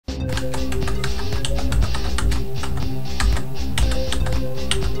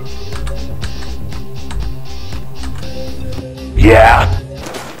Yeah.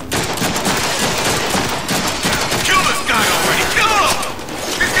 Kill this guy already! Kill him!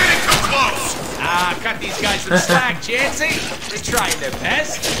 He's getting too close! Ah, cut these guys some slack, Chansey. They're trying their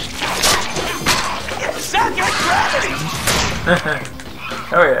best. Suck at gravity!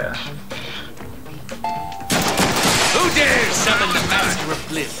 Oh yeah. Who dares summon the master of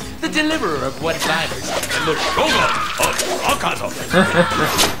bliss, the deliverer of one-liners, and the ruler of sarcasm?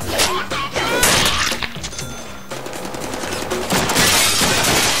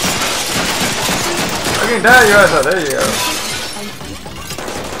 Fucking die your ass out. There you go.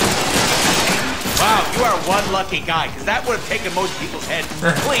 Wow, you are one lucky guy, because that would have taken most people's heads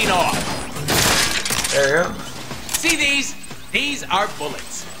clean off. There you go. See these? These are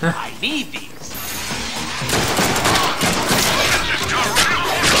bullets. I need these.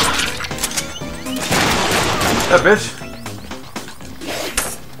 That bitch.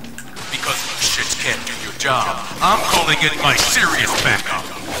 Because you shits can't do your job, I'm calling in my serious backup.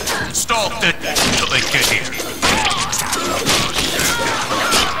 Install Deadpool until they get here.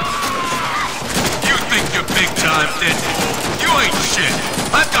 You think you're big time, Deadpool? You ain't shit.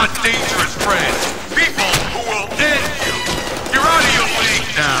 I've got dangerous friends. People who will end you. You're out of your league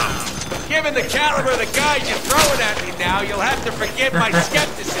now. Given the caliber of the guys you're throwing at me now, you'll have to forgive my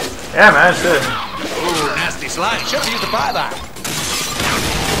skepticism. Yeah, man, shit. Ooh, nasty slide. Should've used the byline.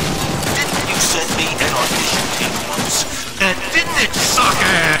 Didn't you send me an audition tape once? And didn't it suck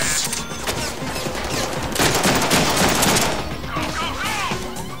ass?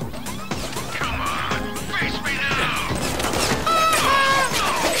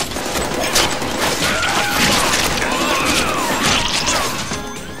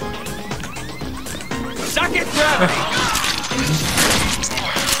 Suck it, gravity!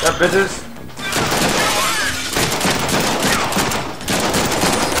 That bitches.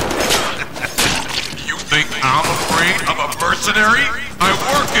 You think I'm afraid of a mercenary? I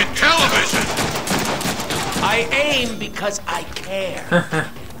work in television! I aim because I care.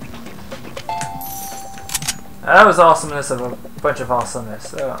 That was awesomeness of a bunch of awesomeness.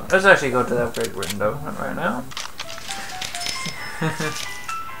 So let's actually go to the upgrade window right now.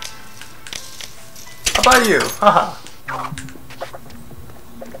 How about you? Haha.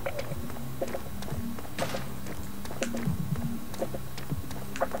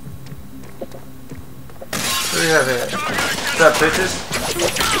 What do we have here? What's up, bitches?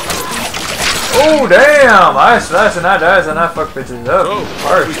 Oh, damn! I slash and I dies and I fuck bitches up. So,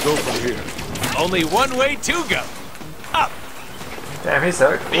 Hard. we go from here. Only one way to go. Up. Damn, he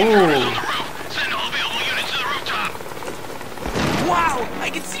sucked. Ooh. Send all available units to the rooftop! Wow, I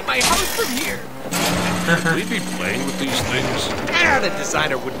can see my house from here. We'd be playing with these things. Ah, the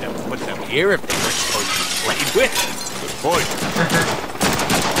designer wouldn't have put them here if they were supposed to be played with. Good point.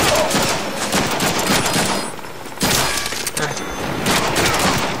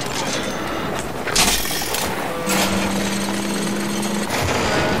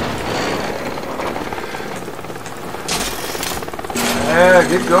 Yeah,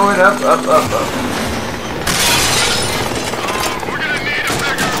 keep going up, up, up, up. We're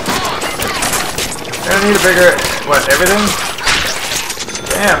gonna need a bigger, what, everything?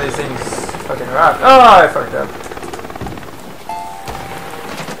 Damn, these things fucking rock. Oh, I fucked up.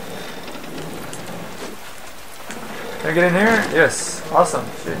 Can I get in here? Yes. Awesome.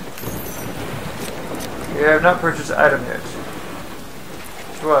 Shit. We have not purchased an item yet.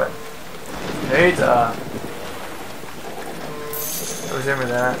 What? Data. What was in with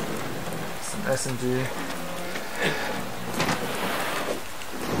that? Some SMG.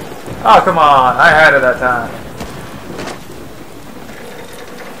 Oh, come on. I had it that time.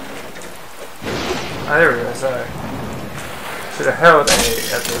 Oh, there we go. Sorry. Should have held A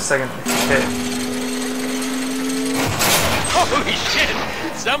at the second hit. Holy shit!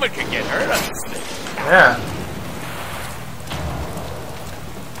 Someone could get hurt on this thing. Yeah.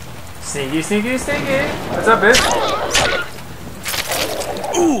 Sneaky, sneaky, sneaky. What's up, bitch?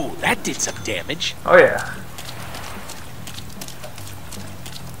 Ooh, that did some damage. Oh, yeah.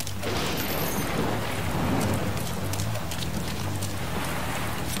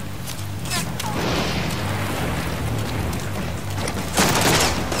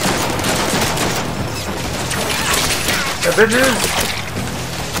 Yeah, bitches.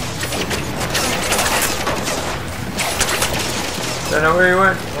 Don't know where you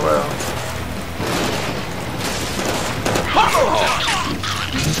went. Oh, well.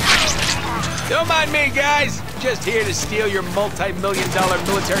 Don't mind me, guys. Just here to steal your multi-million-dollar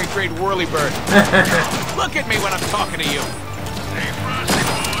military-grade whirlybird. Look at me when I'm talking to you. Hey, Frosty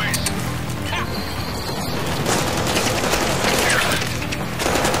boys.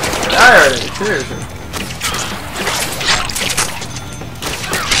 Die already, seriously.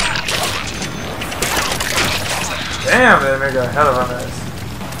 Damn, they make a hell of a mess.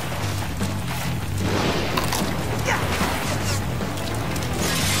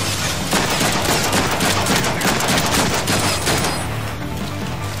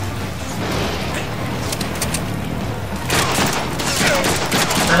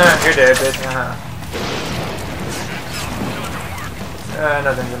 You're dead, bitch.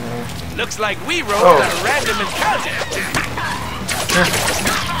 Nothing's in here. Looks like we rolled a random encounter.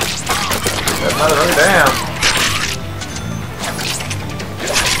 That motherfucker, damn.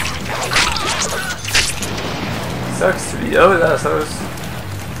 Sucks to be those assholes.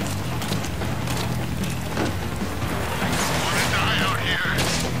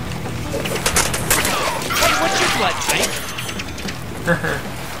 Hey, what's your blood type?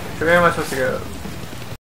 So where am I supposed to go?